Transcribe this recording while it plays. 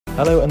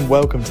Hello and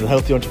welcome to the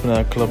Healthy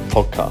Entrepreneur Club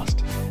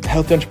podcast. A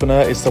healthy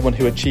entrepreneur is someone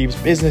who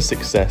achieves business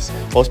success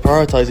whilst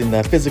prioritizing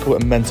their physical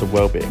and mental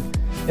well-being.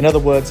 In other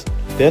words,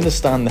 they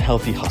understand the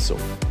healthy hustle.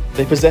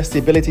 They possess the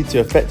ability to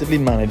effectively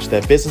manage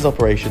their business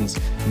operations,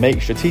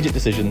 make strategic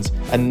decisions,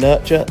 and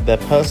nurture their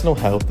personal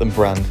health and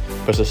brand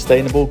for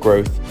sustainable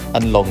growth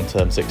and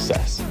long-term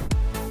success.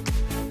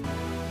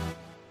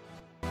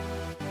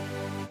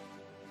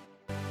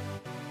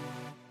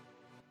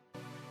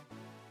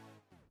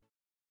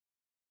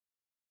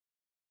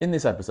 In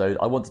this episode,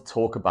 I want to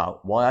talk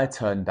about why I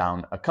turned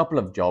down a couple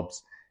of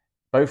jobs,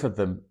 both of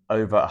them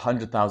over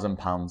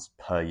 £100,000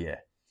 per year.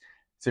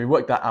 So we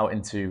worked that out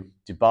into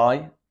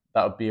Dubai.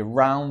 That would be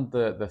around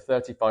the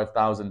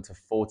 35,000 to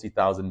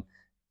 40,000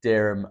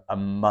 dirham a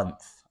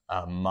month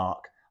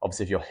mark.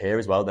 Obviously, if you're here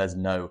as well, there's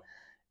no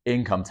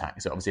income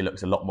tax. So it obviously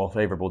looks a lot more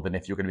favorable than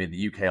if you're going to be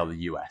in the UK or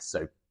the US.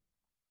 So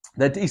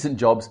they're decent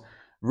jobs,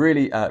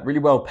 really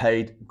well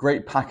paid,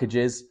 great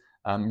packages.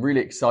 Really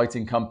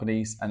exciting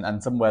companies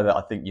and somewhere that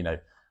I think, if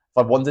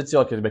I wanted to,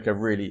 I could make a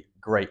really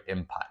great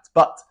impact.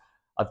 But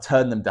I've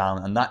turned them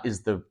down, and that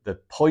is the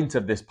point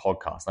of this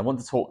podcast. I want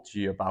to talk to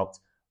you about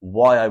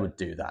why I would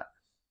do that.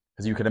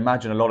 Because you can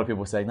imagine a lot of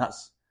people saying,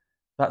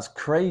 that's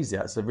crazy.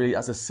 That's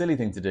a silly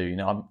thing to do.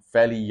 I'm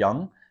fairly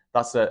young.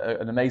 That's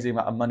an amazing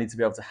amount of money to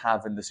be able to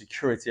have and the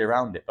security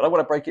around it. But I want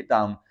to break it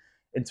down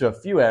into a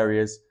few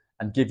areas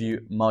and give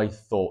you my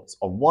thoughts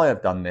on why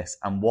I've done this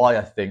and why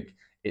I think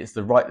it's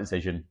the right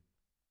decision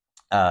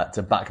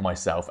to back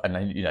myself,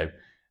 and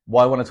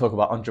why I want to talk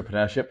about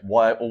entrepreneurship,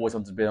 why I always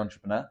wanted to be an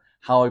entrepreneur,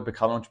 how I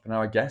become an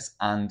entrepreneur, I guess,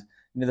 and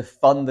the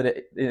fun that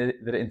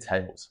it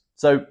entails.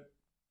 So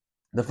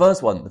the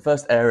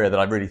first area that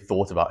I really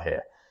thought about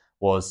here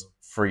was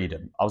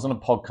freedom. I was on a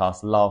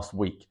podcast last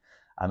week,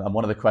 and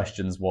one of the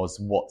questions was,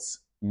 what's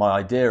my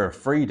idea of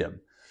freedom?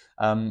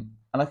 And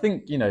I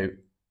think,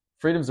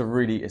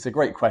 it's a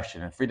great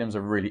question, and freedom's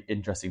a really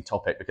interesting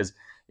topic because,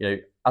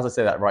 as I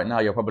say that right now,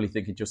 you're probably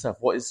thinking to yourself,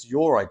 what is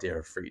your idea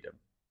of freedom?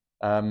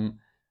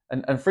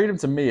 And freedom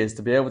to me is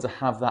to be able to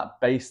have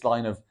that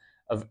baseline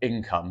of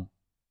income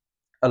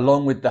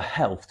along with the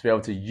health to be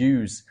able to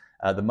use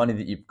the money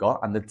that you've got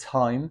and the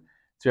time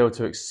to be able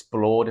to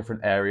explore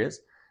different areas.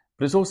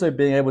 But it's also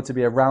being able to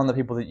be around the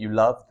people that you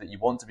love, that you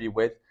want to be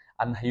with,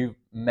 and who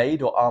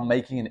made or are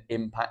making an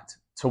impact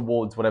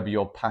towards whatever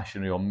your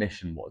passion or your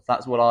mission was.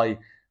 That's what I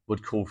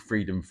would call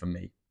freedom for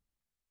me.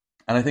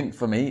 And I think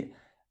for me,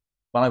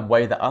 when I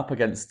weigh that up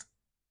against,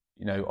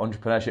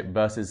 entrepreneurship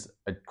versus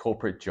a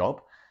corporate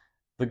job,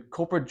 the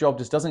corporate job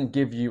just doesn't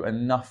give you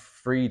enough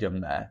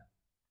freedom there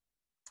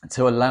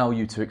to allow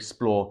you to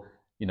explore,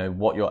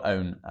 what your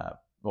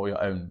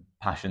own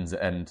passions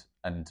and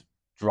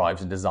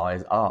drives and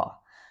desires are.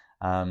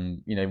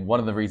 One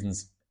of the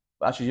reasons,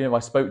 actually, I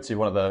spoke to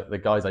one of the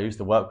guys I used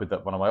to work with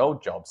at one of my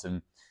old jobs,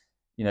 and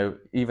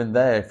even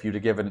there, if you'd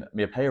have given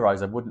me a pay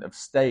rise, I wouldn't have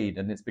stayed.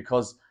 And it's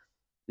because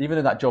even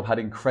though that job had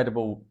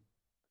incredible,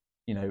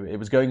 it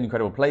was going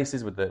incredible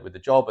places with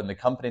the job and the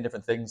company and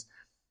different things,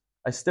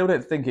 I still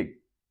don't think it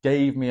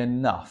gave me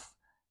enough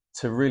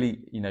to really,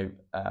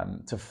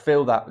 to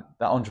feel that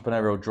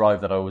entrepreneurial drive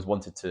that I always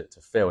wanted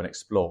to feel and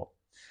explore.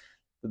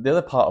 But the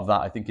other part of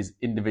that, I think, is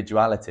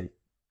individuality.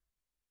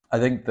 I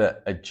think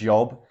that a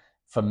job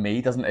for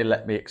me doesn't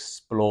let me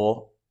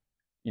explore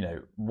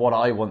what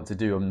I want to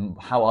do and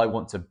how I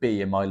want to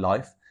be in my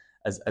life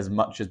as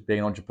much as being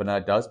an entrepreneur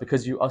does,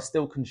 because you are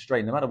still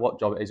constrained, no matter what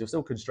job it is, you're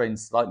still constrained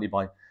slightly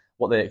by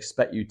what they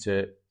expect you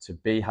to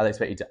be, how they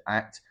expect you to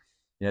act,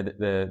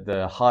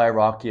 the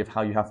hierarchy of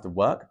how you have to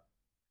work.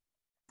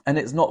 And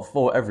it's not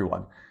for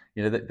everyone.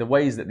 The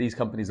ways that these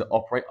companies that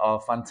operate are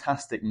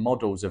fantastic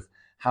models of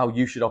how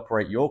you should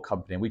operate your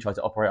company, and we try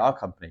to operate our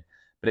company.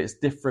 But it's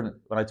different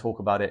when I talk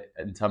about it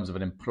in terms of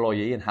an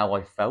employee and how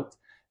I felt,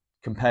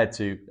 compared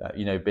to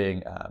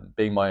being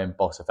my own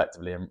boss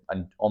effectively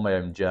and on my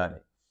own journey.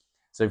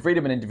 So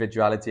freedom and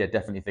individuality are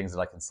definitely things that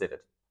I considered.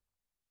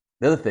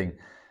 The other thing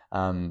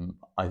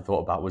I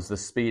thought about was the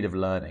speed of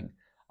learning.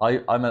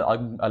 I'm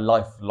a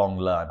lifelong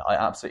learner. I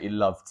absolutely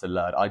love to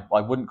learn.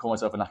 I wouldn't call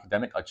myself an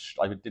academic.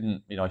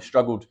 I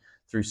struggled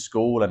through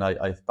school, and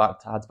I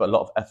had to put a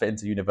lot of effort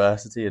into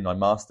university and my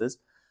masters.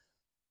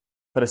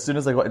 But as soon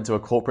as I got into a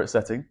corporate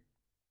setting,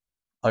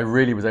 I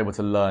really was able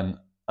to learn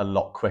a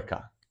lot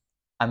quicker.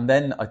 And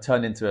then I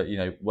turned into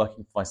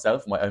working for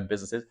myself, my own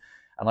businesses.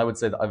 And I would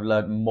say that I've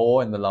learned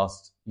more in the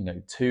last,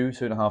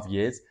 2.5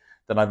 years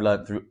than I've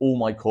learned through all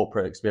my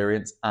corporate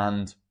experience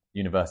and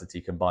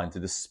university combined. So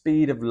the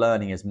speed of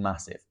learning is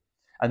massive.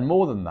 And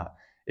more than that,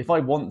 if I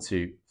want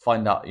to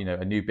find out,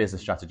 a new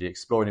business strategy,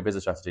 explore a new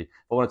business strategy,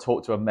 if I want to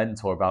talk to a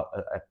mentor about,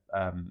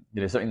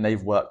 something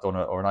they've worked on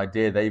or an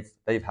idea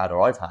they've had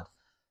or I've had,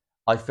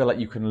 I feel like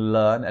you can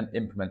learn and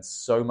implement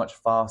so much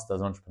faster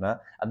as an entrepreneur,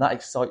 and that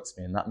excites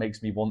me, and that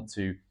makes me want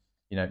to,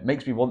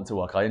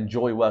 work. I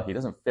enjoy work. It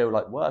doesn't feel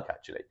like work,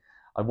 actually.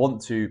 I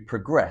want to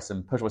progress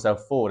and push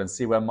myself forward and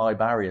see where my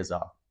barriers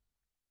are.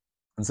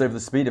 And so the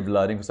speed of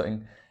learning is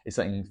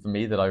something for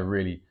me that I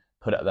really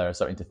put out there as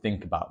something to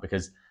think about,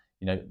 because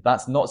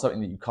That's not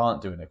something that you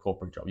can't do in a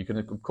corporate job.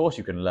 Of course,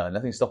 you can learn.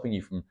 Nothing's stopping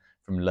you from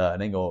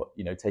learning or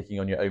taking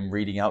on your own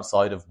reading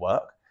outside of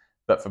work.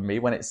 But for me,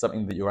 when it's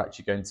something that you're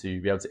actually going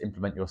to be able to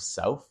implement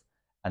yourself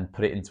and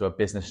put it into a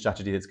business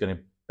strategy that's going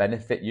to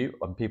benefit you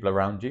and people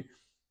around you,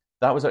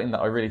 that was something that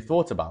I really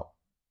thought about.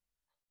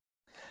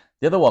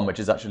 The other one, which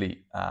is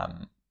actually,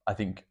 I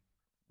think,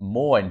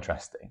 more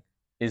interesting,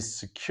 is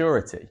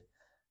security,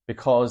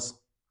 because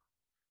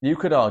you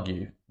could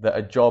argue that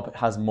a job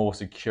has more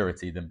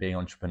security than being an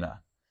entrepreneur.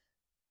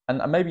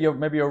 And maybe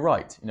you're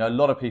right. A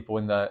lot of people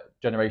in the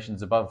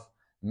generations above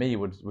me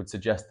would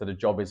suggest that a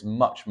job is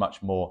much,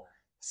 much more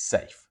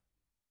safe.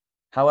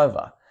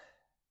 However,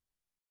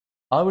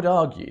 I would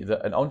argue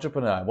that an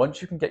entrepreneur,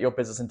 once you can get your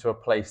business into a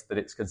place that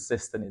it's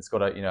consistent, it's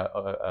got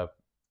a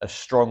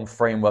strong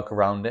framework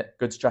around it,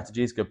 good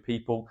strategies, good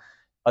people,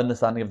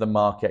 understanding of the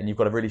market, and you've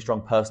got a really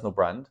strong personal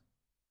brand,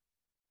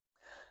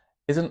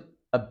 isn't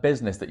a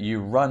business that you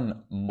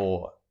run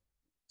more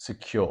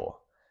secure,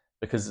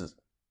 because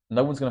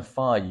no one's going to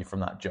fire you from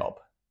that job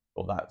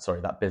or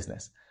that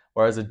business.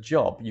 Whereas a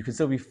job, you can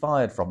still be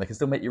fired from. They can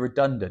still make you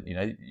redundant.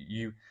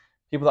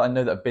 People that I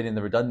know that have been in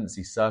the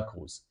redundancy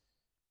circles,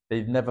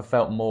 they've never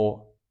felt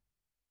more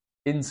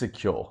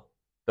insecure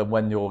than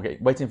when you're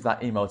waiting for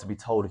that email to be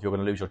told if you're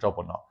going to lose your job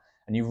or not.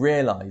 And you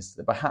realize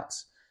that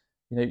perhaps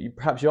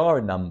you are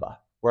a number.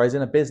 Whereas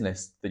in a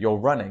business that you're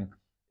running,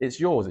 it's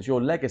yours, it's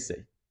your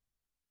legacy.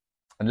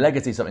 And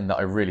legacy is something that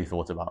I really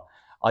thought about.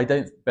 I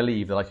don't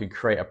believe that I could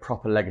create a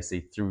proper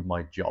legacy through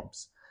my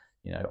jobs.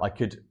 I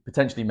could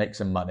potentially make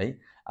some money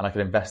and I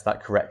could invest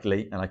that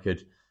correctly, and I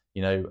could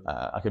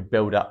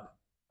build up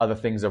other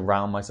things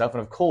around myself.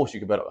 And of course, you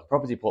could build up a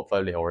property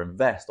portfolio or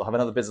invest or have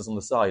another business on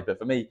the side. But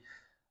for me,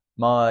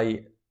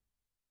 my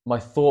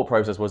thought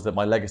process was that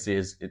my legacy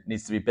it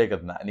needs to be bigger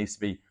than that. It needs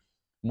to be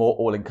more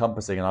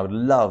all-encompassing, and I would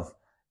love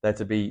there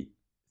to be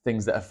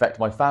things that affect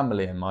my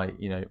family and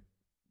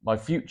my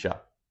future.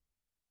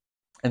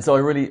 And so I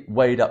really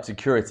weighed up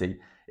security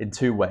in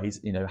two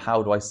ways.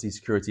 How do I see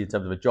security in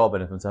terms of a job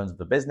and in terms of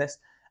the business?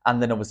 And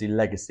then obviously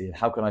legacy, and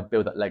how can I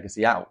build that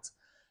legacy out?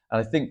 And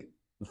I think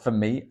for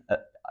me,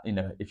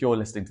 if you're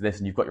listening to this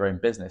and you've got your own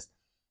business,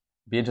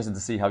 it'd be interesting to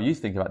see how you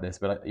think about this.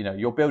 But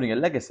you're building a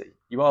legacy.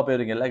 You are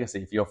building a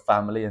legacy for your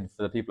family and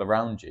for the people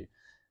around you.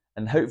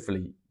 And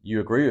hopefully you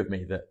agree with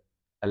me that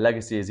a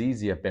legacy is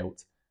easier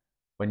built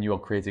when you're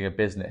creating a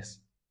business,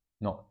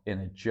 not in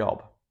a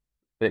job.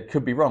 But it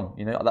could be wrong.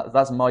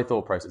 That's my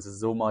thought process. This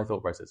is all my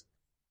thought process.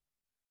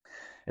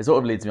 It sort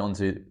of leads me on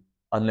to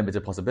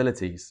unlimited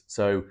possibilities.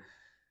 So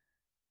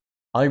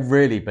I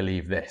really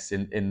believe this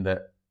in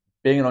that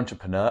being an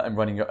entrepreneur and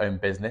running your own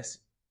business,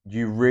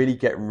 you really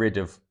get rid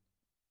of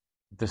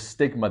the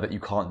stigma that you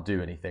can't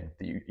do anything,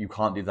 that you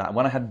can't do that. And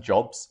when I had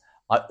jobs,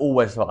 I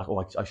always felt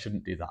like, I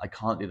shouldn't do that. I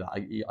can't do that.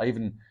 I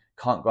even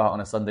can't go out on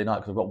a Sunday night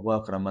because I've got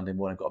work on a Monday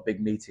morning. I've got a big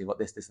meeting. I've got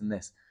this, and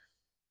this,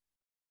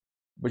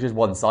 which is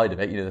one side of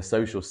it, the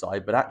social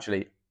side. But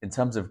actually, in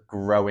terms of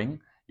growing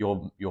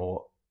your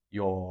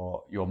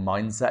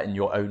mindset and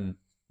your own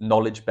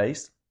knowledge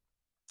base,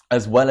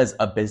 as well as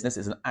a business,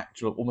 is an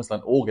actual, almost like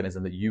an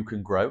organism that you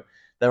can grow.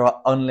 There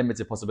are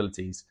unlimited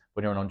possibilities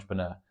when you're an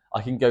entrepreneur.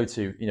 I can go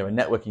to a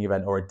networking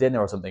event or a dinner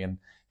or something and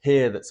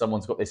hear that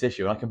someone's got this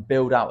issue, and I can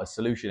build out a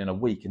solution in a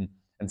week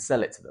and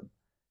sell it to them.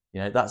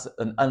 That's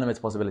an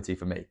unlimited possibility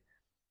for me.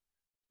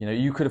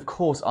 You could of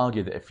course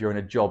argue that if you're in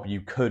a job,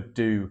 you could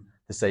do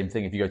the same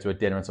thing. If you go to a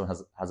dinner and someone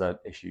has an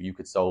issue, you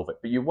could solve it,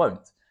 but you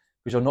won't,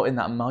 because you're not in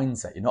that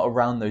mindset. You're not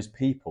around those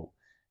people.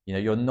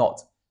 You're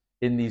not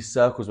in these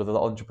circles with other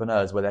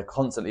entrepreneurs where they're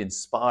constantly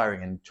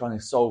inspiring and trying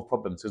to solve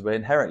problems, because we're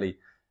inherently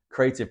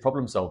creative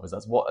problem solvers.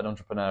 That's what an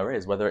entrepreneur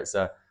is, whether it's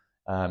a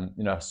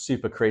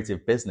super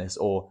creative business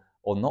or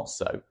not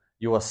so.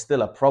 You are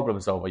still a problem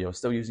solver. You're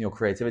still using your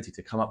creativity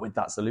to come up with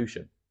that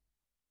solution.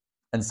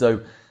 And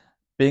so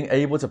being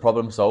able to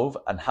problem solve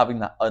and having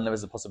that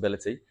unlimited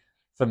possibility,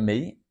 for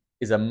me,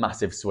 is a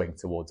massive swing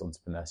towards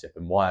entrepreneurship,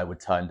 and why I would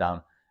turn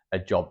down a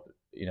job,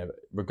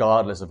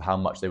 regardless of how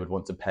much they would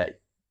want to pay.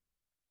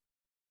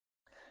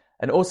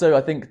 And also,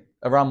 I think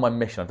around my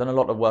mission, I've done a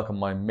lot of work on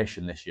my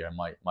mission this year and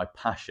my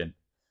passion.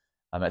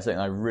 It's something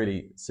I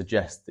really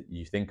suggest that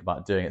you think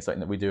about doing. It's something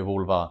that we do with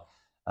all of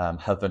our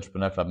Health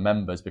Entrepreneur Club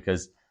members,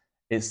 because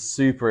it's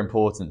super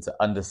important to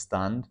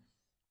understand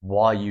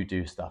why you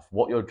do stuff,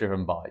 what you're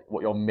driven by,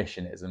 what your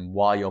mission is, and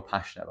why you're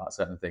passionate about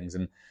certain things.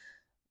 And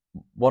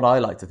what I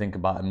like to think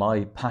about, and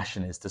my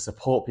passion, is to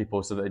support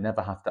people so that they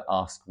never have to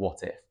ask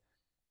what if.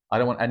 I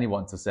don't want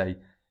anyone to say,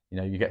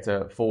 you get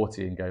to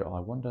 40 and go, I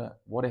wonder,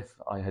 what if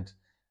I had,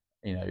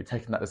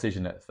 taken that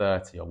decision at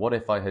 30, or what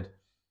if I had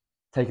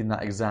taken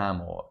that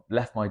exam, or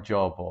left my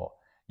job, or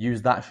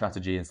used that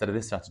strategy instead of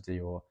this strategy,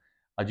 or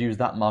I'd use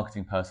that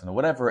marketing person, or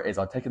whatever it is,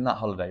 I'd taken that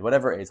holiday,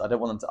 whatever it is. I don't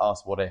want them to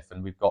ask what if.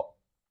 And we've got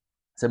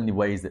so many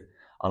ways that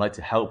I like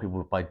to help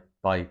people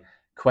by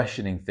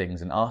questioning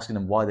things and asking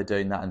them why they're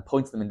doing that, and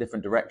pointing them in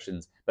different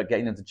directions, but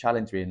getting them to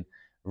challenge me, and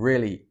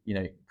really,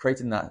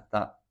 creating that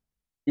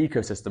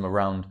ecosystem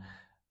around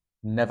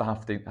never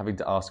having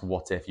to ask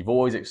what if. You've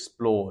always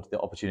explored the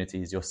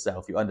opportunities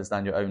yourself. You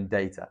understand your own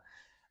data.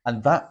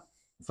 And that,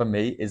 for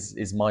me,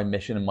 is my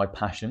mission and my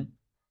passion.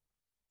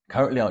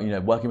 Currently,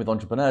 working with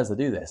entrepreneurs to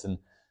do this, and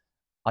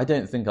I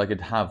don't think I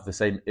could have the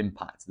same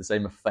impact, the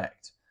same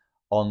effect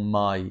on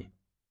my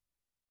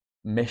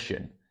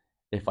mission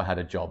if I had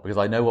a job, because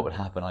I know what would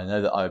happen. I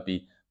know that I would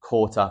be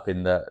caught up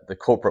in the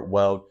corporate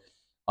world.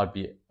 I'd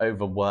be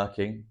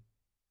overworking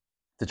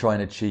to try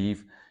and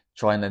achieve,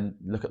 try and then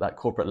look at that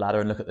corporate ladder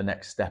and look at the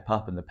next step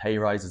up and the pay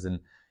rises. And,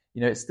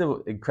 it's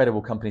still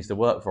incredible companies to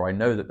work for. I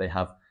know that they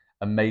have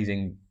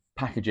amazing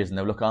packages and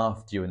they'll look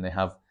after you and they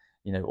have,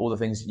 all the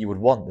things that you would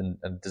want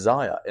and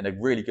desire in a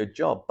really good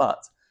job.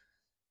 But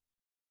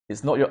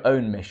it's not your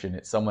own mission,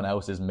 it's someone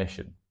else's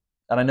mission.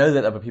 And I know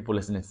that there are people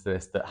listening to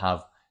this that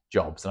have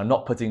jobs, and I'm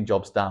not putting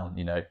jobs down.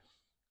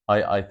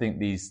 I think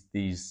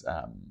these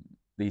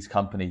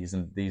companies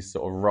and these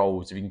sort of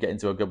roles, if you can get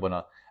into a good one,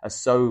 are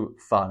so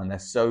fun and they're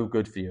so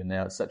good for you and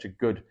they're such a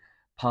good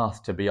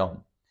path to be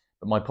on.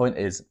 But my point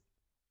is,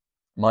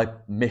 my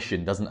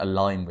mission doesn't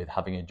align with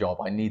having a job.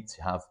 I need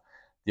to have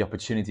the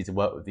opportunity to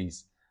work with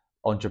these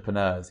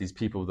entrepreneurs, these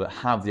people that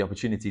have the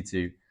opportunity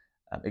to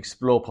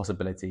explore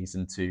possibilities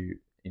and to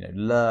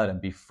learn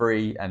and be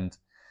free and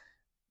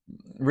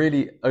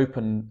really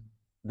open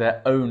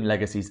their own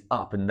legacies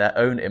up and their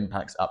own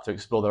impacts up to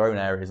explore their own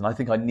areas. And I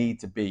think I need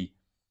to be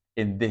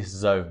in this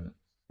zone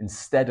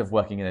instead of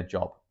working in a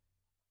job.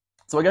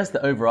 So I guess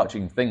the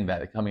overarching thing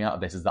there coming out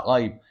of this is that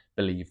I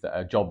believe that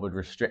a job would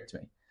restrict me.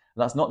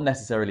 And that's not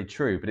necessarily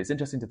true, but it's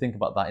interesting to think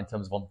about that in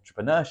terms of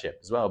entrepreneurship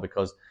as well,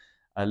 because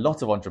a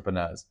lot of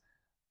entrepreneurs,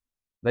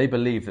 they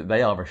believe that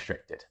they are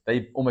restricted.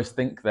 They almost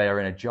think they are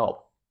in a job.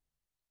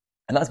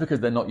 And that's because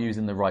they're not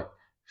using the right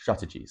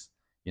strategies.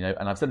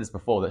 And I've said this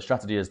before, that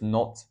strategy is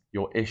not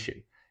your issue.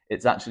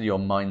 It's actually your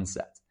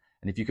mindset.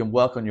 And if you can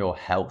work on your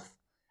health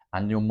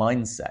and your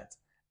mindset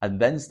and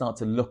then start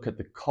to look at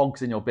the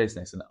cogs in your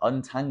business and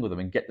untangle them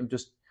and get them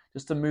just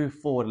to move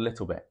forward a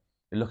little bit,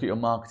 and look at your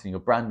marketing, your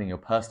branding, your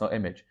personal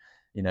image,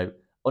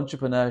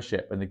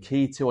 entrepreneurship, and the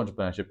key to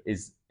entrepreneurship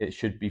is it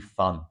should be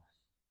fun.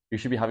 You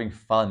should be having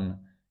fun,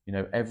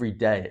 every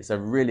day. It's a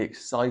really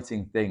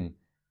exciting thing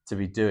to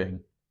be doing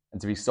and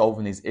to be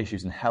solving these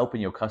issues and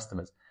helping your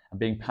customers and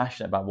being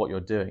passionate about what you're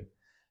doing.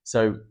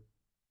 So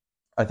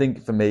I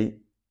think for me,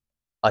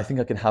 I think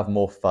I can have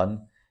more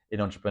fun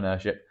in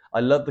entrepreneurship. I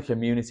love the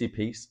community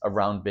piece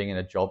around being in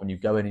a job, and you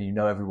go in and you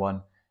know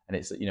everyone, and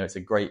it's a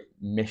great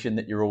mission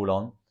that you're all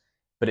on.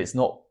 But it's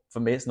not, for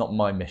me, it's not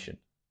my mission.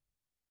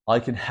 I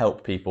can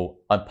help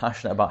people. I'm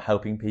passionate about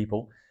helping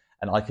people,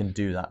 and I can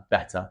do that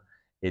better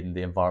in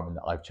the environment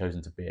that I've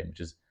chosen to be in, which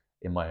is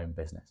in my own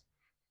business.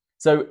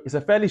 So it's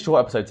a fairly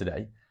short episode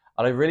today,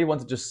 and I really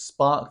want to just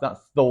spark that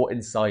thought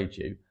inside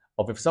you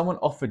of, if someone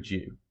offered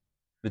you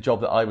the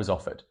job that I was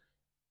offered,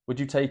 would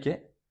you take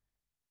it?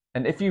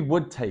 And if you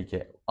would take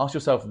it, ask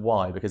yourself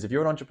why. Because if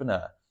you're an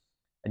entrepreneur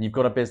and you've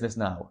got a business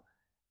now,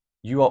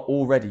 you are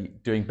already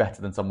doing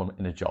better than someone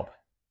in a job.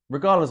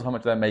 Regardless of how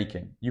much they're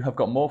making, you have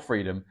got more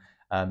freedom.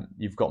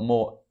 You've got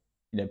more,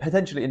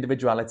 potentially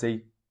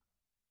individuality.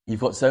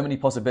 You've got so many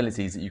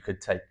possibilities that you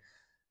could take.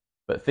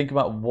 But think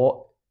about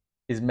what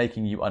is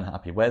making you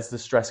unhappy. Where's the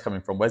stress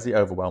coming from? Where's the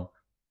overwhelm?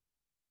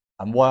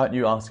 And why aren't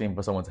you asking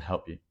for someone to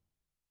help you?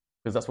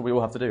 Because that's what we all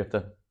have to do. We have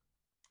to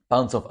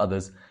bounce off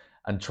others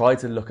and try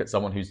to look at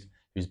someone who's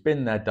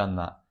been there, done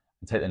that,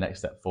 and take the next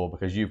step forward,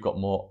 because you've got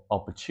more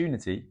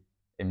opportunity,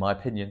 in my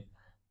opinion,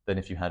 than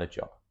if you had a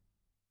job.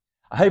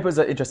 I hope it was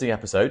an interesting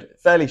episode,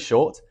 fairly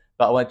short,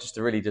 but I wanted just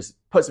to really just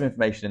put some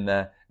information in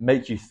there,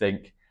 make you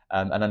think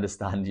and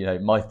understand,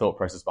 my thought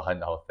process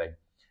behind the whole thing.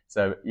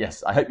 So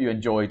yes, I hope you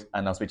enjoyed,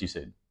 and I'll speak to you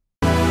soon.